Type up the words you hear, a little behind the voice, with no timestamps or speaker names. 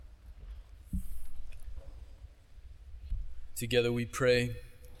Together we pray.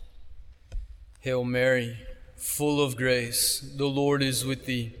 Hail Mary, full of grace, the Lord is with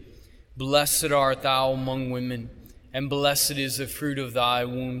thee. Blessed art thou among women, and blessed is the fruit of thy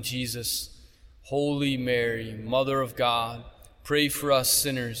womb, Jesus. Holy Mary, Mother of God, pray for us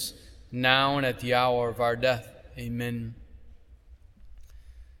sinners, now and at the hour of our death. Amen.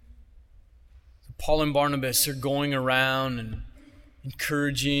 Paul and Barnabas are going around and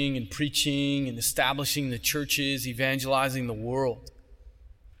encouraging and preaching and establishing the churches, evangelizing the world.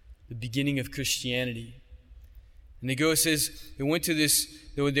 The beginning of Christianity. And it says, they went to this,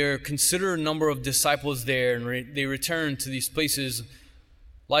 there were a considerable number of disciples there, and they returned to these places,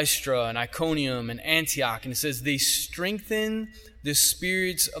 Lystra and Iconium and Antioch. And it says, they strengthened the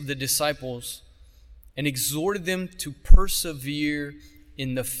spirits of the disciples and exhorted them to persevere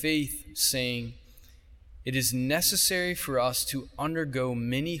in the faith, saying, it is necessary for us to undergo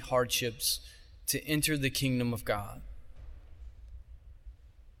many hardships to enter the kingdom of God.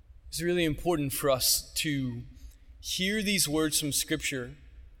 It's really important for us to hear these words from Scripture,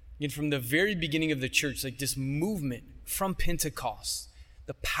 and from the very beginning of the church, like this movement from Pentecost,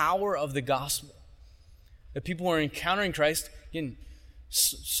 the power of the gospel. That people are encountering Christ. Again,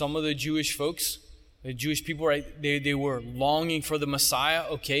 some of the Jewish folks, the Jewish people, right, they were longing for the Messiah,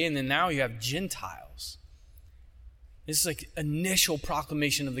 okay, and then now you have Gentiles. This is like initial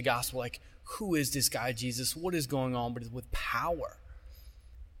proclamation of the gospel, like, who is this guy, Jesus? What is going on? But it's with power.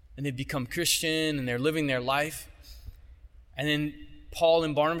 And they become Christian, and they're living their life. And then Paul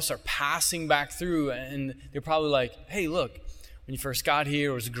and Barnabas are passing back through, and they're probably like, hey, look, when you first got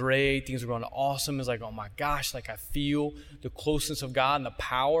here, it was great. Things were going awesome. It's like, oh my gosh, like I feel the closeness of God and the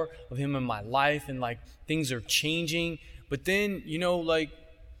power of Him in my life, and like things are changing. But then, like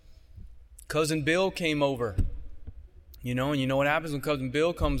Cousin Bill came over. And you know what happens when Cousin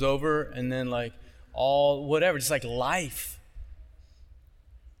Bill comes over, and then like just like life.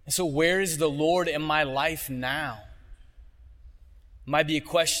 And so where is the Lord in my life now? Might be a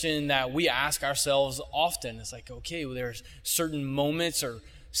question that we ask ourselves often. It's like, okay, well, there's certain moments or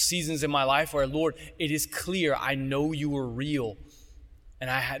seasons in my life where, Lord, it is clear I know you are real.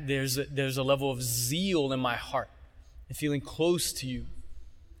 And there's a level of zeal in my heart and feeling close to you.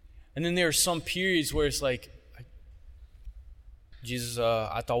 And then there are some periods where it's like, Jesus,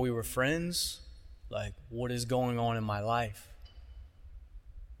 I thought we were friends. Like, what is going on in my life?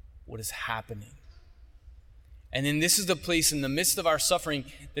 What is happening? And then this is the place in the midst of our suffering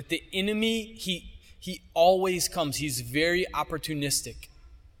that the enemy, he always comes. He's very opportunistic.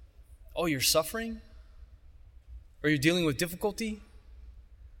 Oh, you're suffering? Or you're dealing with difficulty?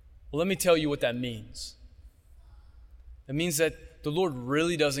 Well, let me tell you what that means. It means that the Lord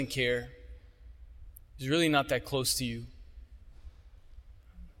really doesn't care. He's really not that close to you.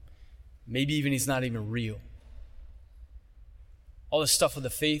 Maybe even He's not even real. All this stuff with the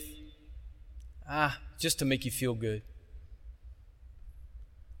faith, just to make you feel good.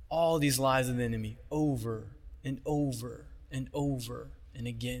 All these lies of the enemy over and over and over and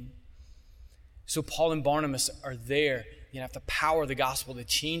again. So Paul and Barnabas are there. You have the power of the gospel, the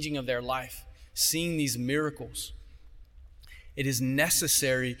changing of their life, seeing these miracles. It is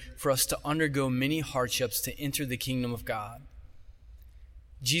necessary for us to undergo many hardships to enter the kingdom of God.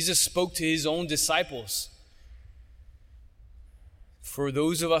 Jesus spoke to His own disciples. For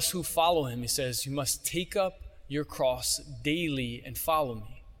those of us who follow Him, He says, you must take up your cross daily and follow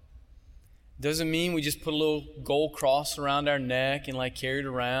me. Doesn't mean we just put a little gold cross around our neck and like carry it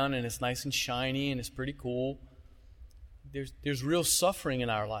around and it's nice and shiny and it's pretty cool. There's real suffering in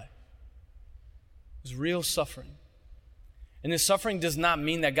our life. There's real suffering. And this suffering does not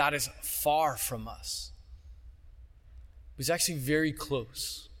mean that God is far from us. He's actually very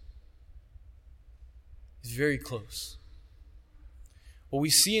close. He's very close. What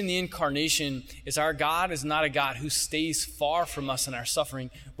we see in the incarnation is our God is not a God who stays far from us in our suffering,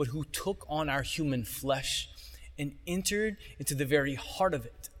 but who took on our human flesh and entered into the very heart of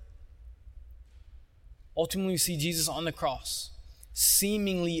it. Ultimately, we see Jesus on the cross,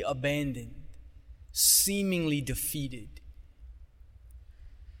 seemingly abandoned, seemingly defeated,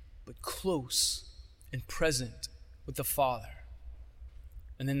 but close and present with the Father.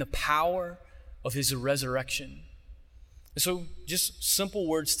 And then the power of His resurrection. And so just simple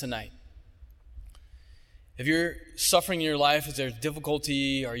words tonight. If you're suffering in your life, if there's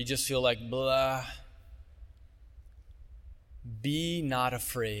difficulty, or you just feel like blah, be not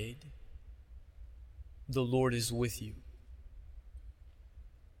afraid. The Lord is with you.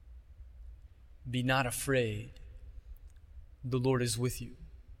 Be not afraid. The Lord is with you.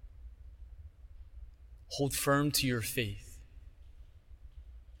 Hold firm to your faith.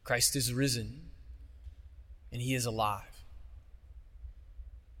 Christ is risen, and He is alive.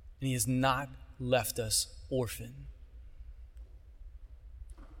 And he has not left us orphan.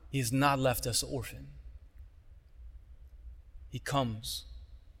 He has not left us orphan. He comes.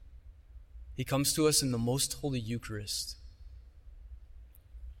 He comes to us in the most holy Eucharist.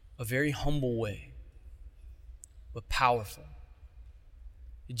 A very humble way, but powerful.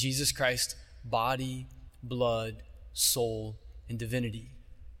 Jesus Christ, body, blood, soul, and divinity.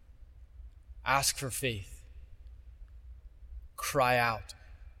 Ask for faith. Cry out.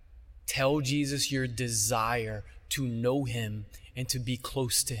 Tell Jesus your desire to know him and to be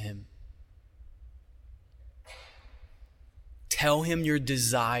close to him. Tell him your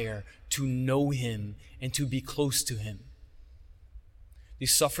desire to know him and to be close to him.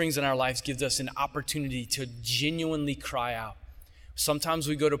 These sufferings in our lives gives us an opportunity to genuinely cry out. Sometimes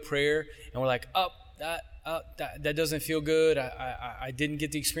we go to prayer and we're like, that doesn't feel good. I didn't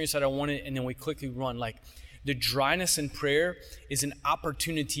get the experience that I wanted, and then we quickly run. Like, the dryness in prayer is an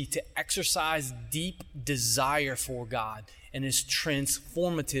opportunity to exercise deep desire for God, and is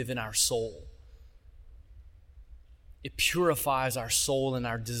transformative in our soul. It purifies our soul and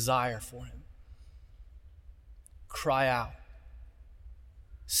our desire for him. Cry out.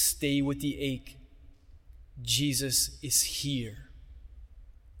 Stay with the ache. Jesus is here.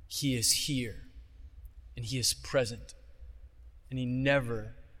 He is here. And he is present. And he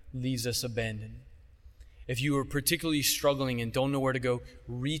never leaves us abandoned. If you are particularly struggling and don't know where to go,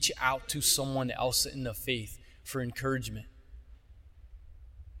 reach out to someone else in the faith for encouragement.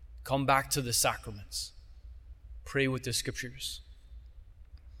 Come back to the sacraments. Pray with the scriptures.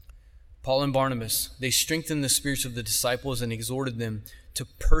 Paul and Barnabas, they strengthened the spirits of the disciples and exhorted them to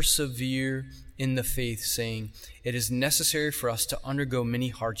persevere in the faith, saying, "It is necessary for us to undergo many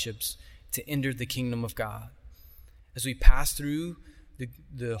hardships to enter the kingdom of God." As we pass through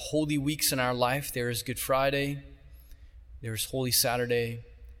the holy weeks in our life, there is Good Friday, there's Holy Saturday,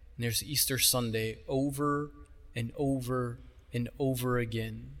 and there's Easter Sunday, over and over and over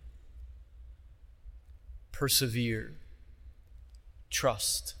again. Persevere.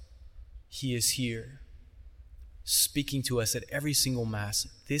 Trust. He is here, speaking to us at every single Mass.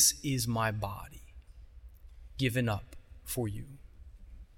 This is my body, given up for you.